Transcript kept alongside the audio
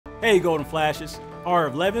Hey Golden Flashes!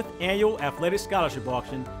 Our 11th annual Athletic Scholarship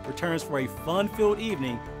Auction returns for a fun-filled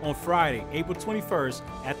evening on Friday, April 21st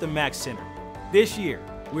at the Mack Center. This year,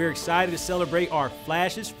 we're excited to celebrate our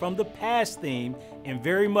Flashes from the Past theme and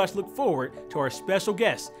very much look forward to our special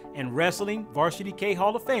guest and Wrestling Varsity K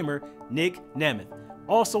Hall of Famer, Nick Nemeth,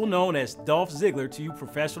 also known as Dolph Ziggler to you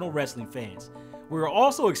professional wrestling fans. We're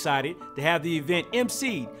also excited to have the event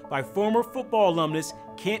emceed by former football alumnus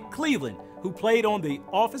Kent Cleveland, who played on the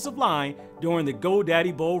offensive line during the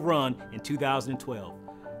GoDaddy Bowl run in 2012.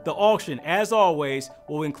 The auction, as always,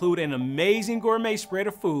 will include an amazing gourmet spread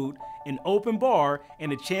of food, an open bar,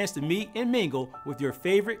 and a chance to meet and mingle with your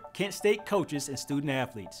favorite Kent State coaches and student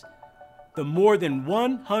athletes. The more than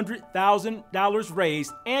 $100,000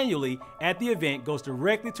 raised annually at the event goes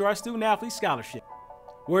directly to our student athlete scholarship.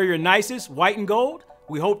 Wear your nicest white and gold.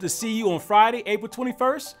 We hope to see you on Friday, April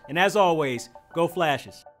 21st, and as always, go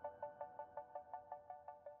Flashes.